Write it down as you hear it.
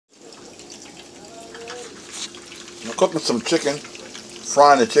I'm cooking some chicken.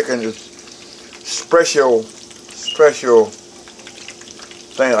 Frying the chicken is special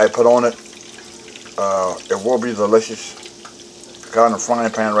thing I put on it. It will be delicious. Got in the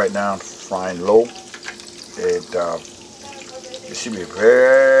frying pan right now, frying low. It should be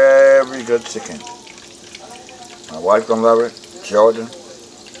very good chicken. My wife gonna love it, Jordan,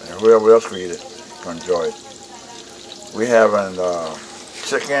 and whoever else can eat it gonna enjoy it. We having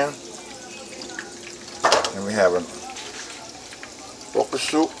chicken, and we having okra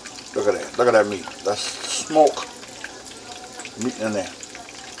soup. Look at that meat. That's smoked meat in there.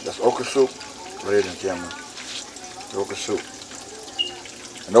 That's okra soup, ladies and gentlemen. Okra soup.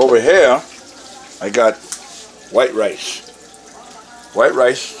 And over here, I got white rice. White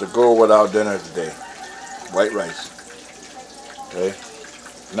rice to go with our dinner today. White rice. Okay.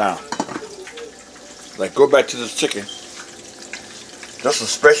 Now, like go back to this chicken. That's a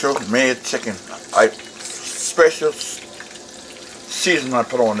special made chicken. Special season I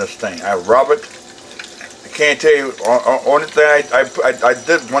put on this thing. I rub it. I can't tell you. Only thing I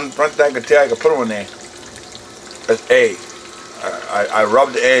did one thing I can tell you I can put on there is egg. I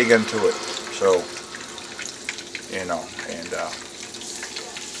rub the egg into it. So you know,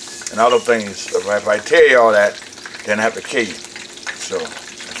 and other things. If I tell you all that, then I have to kill you. So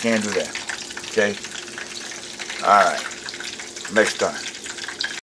I can't do that. Okay. All right. Next time.